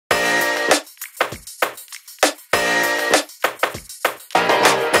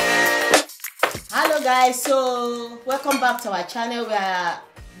Hello guys, so welcome back to our channel. We are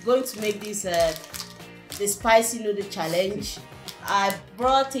going to make this the spicy noodle challenge. I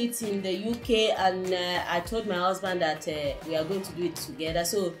brought it in the UK and I told my husband that we are going to do it together,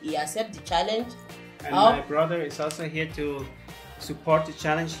 so he accepted the challenge. And my brother is also here to support the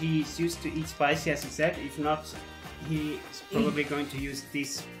challenge. He's used to eat spicy, as he said. If not, he is probably going to use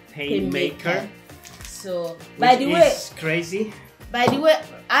this pain maker. So by the way, crazy. By the way,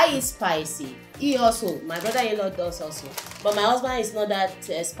 I eat spicy. He also, my brother-in-law does also. But my husband is not that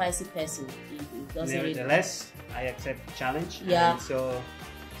spicy person. He doesn't. Nevertheless, I accept the challenge. Yeah. And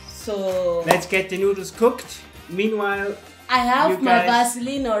so let's get the noodles cooked. Meanwhile, I have my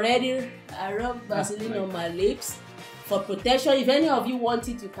Vaseline already. I rub Vaseline on my lips for protection. If any of you want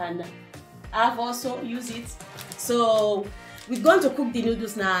it, you can have also use it. So we're going to cook the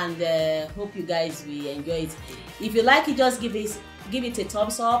noodles now, and hope you guys will enjoy it. If you like it, just give it a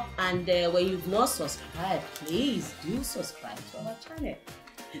thumbs up, and when you've not subscribed, please do subscribe to our channel.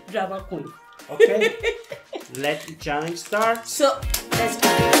 Drama Queen. Okay. Let the challenge start. So let's go.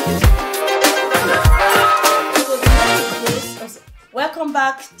 Welcome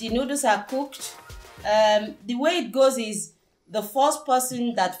back. The noodles are cooked. The way it goes is the first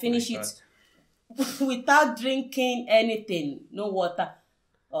person that finishes it without drinking anything, no water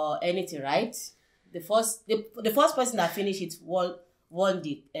or anything, right? The first person that finished it won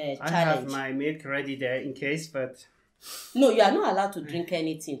the challenge. I have my milk ready there in case, but no, you are not allowed to drink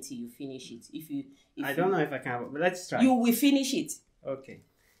anything till you finish it. I don't know if I can, but let's try. You will finish it. Okay.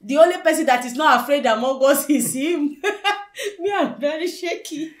 The only person that is not afraid among us is him. Me, I'm very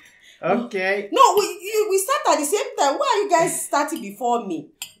shaky. Okay. No, we start at the same time. Why are you guys starting before me?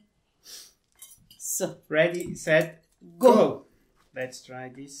 So ready, set, go. Let's try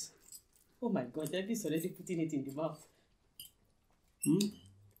this. Oh my God, Debbie's already putting it in the mouth.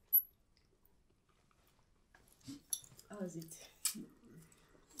 How is it?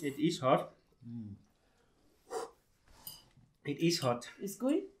 It is hot. It is hot. It's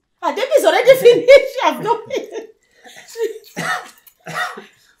going? Ah, Debbie's already finished. I've done it.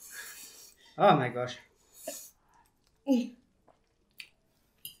 Oh my gosh.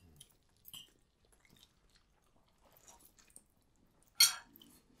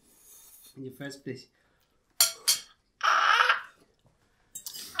 In the first place.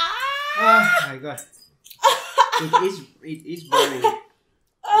 Oh my god. It is burning.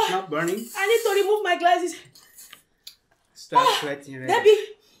 It's not burning. I need to remove my glasses. Start sweating already. Debbie,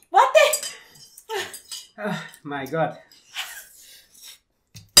 what the? Oh my god.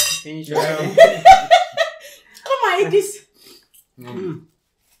 Finish already. Come on, eat this.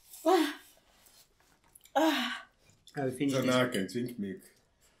 I will finish so this. now I can drink milk.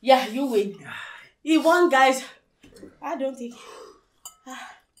 Yeah, you win. He won, guys. I don't think.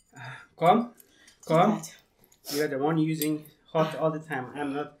 Come. You're the one using hot all the time.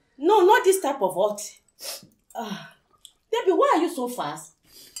 I'm not. No, not this type of hot. Debbie, why are you so fast?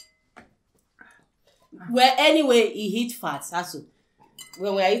 Well, anyway, he eat fast. Also,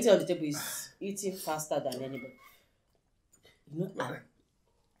 when we are eating on the table, he's eating faster than anybody. You know,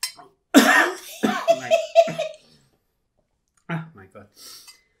 oh my god.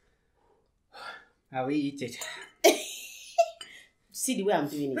 I will eat it. See the way I'm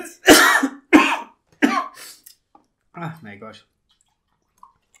doing it. Oh my gosh.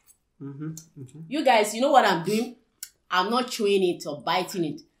 You guys, you know what I'm doing? I'm not chewing it or biting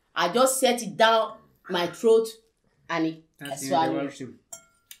it. I just set it down my throat and That's swallow it.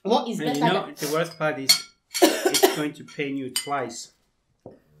 What is better? You know, the worst part is it's going to pain you twice.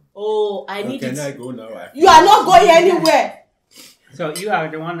 Oh, I need it. Can I go now? You are not going anywhere. So you are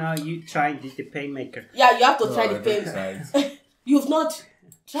the one now. You trying the pain maker. Yeah, you have to try the pain. You've not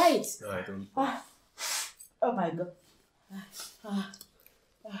tried it. No, I don't. Oh my god.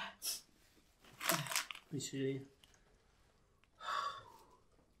 It's really.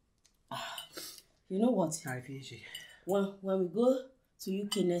 You know what? I finish it. When we go to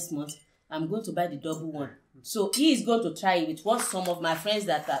UK next month, I'm going to buy the double one. So he is going to try it with some of my friends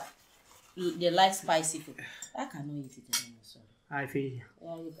that they like spicy food. I cannot eat it anymore. Sorry. I finish.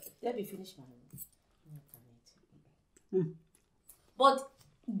 Let me finish my. But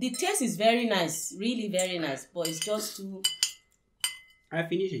the taste is very nice, really very nice. But it's just too. I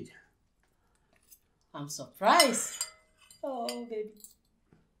finish it. I'm surprised. Oh baby.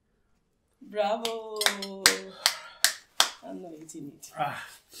 Bravo. I'm not eating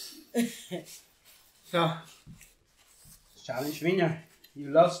it. So, challenge winner. You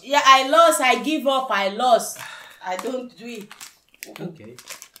lost. Yeah, I lost. I give up. I lost. I don't do it. Okay.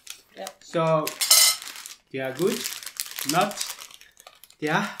 Yeah. So, they are good. Not. They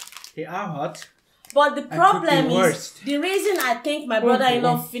are hot. But the problem is, worst. the reason I think my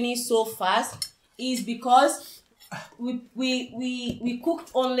brother-in-law finished so fast is because we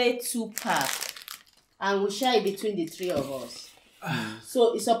cooked only 2 packs and we share it between the 3 of us.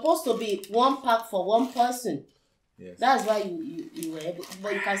 So it's supposed to be 1 pack for 1 person. Yes. That's why you were able,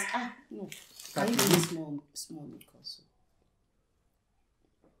 but you can no. Can you do small milk also?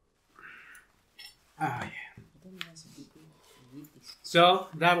 Yeah. So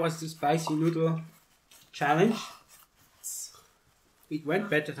that was the spicy noodle challenge. It went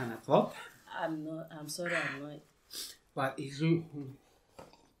better than I thought. I'm sorry, I'm not. But it's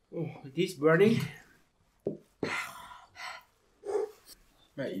it is burning.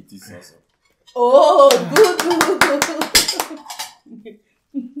 I eat this also. Oh, good.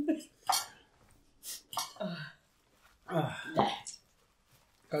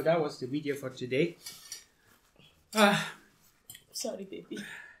 So that was the video for today. Sorry, baby.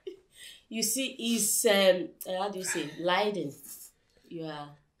 You see, he's how do you say, Leiden. Yeah.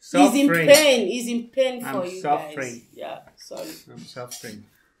 He's in pain. He's in pain for you suffering. Guys. Yeah. Sorry. I'm suffering.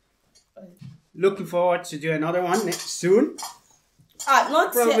 Looking forward to do another one soon.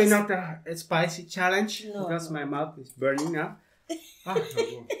 Not Probably yet. not a spicy challenge because my mouth is burning now.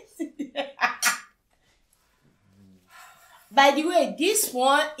 By the way, this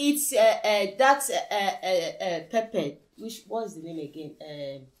one it's that's pepper. What's the name again?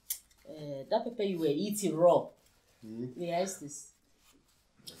 That pepper you were eating raw. Yeah, is this?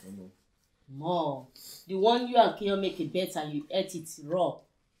 I don't know. More. The one you and Keo make it better. You ate it raw.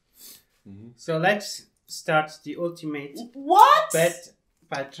 So let's start the ultimate What? bet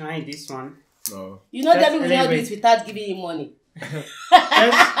by trying this one. No. You know that we will not do anyway. it without giving you money.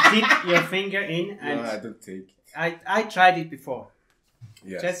 Just dip your finger in and No, I don't take. I tried it before.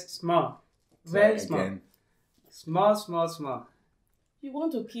 Yes. Just small. Try Very small. again. Small. You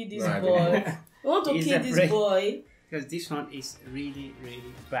want to kill this No, I boy. don't. You want to He's kill this afraid. boy. Because this one is really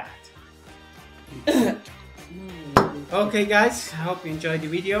bad. Okay guys, I hope you enjoyed the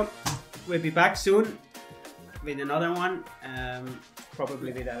video. We'll be back soon with another one,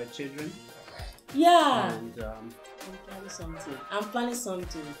 probably with our children. Yeah. And I'm planning something. I'm planning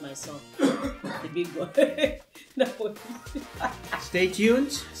something with my son, the big boy. No. stay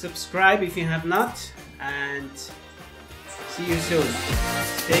tuned, subscribe if you have not, and see you soon.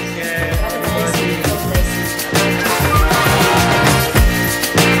 Take care. Have a nice day. God bless you.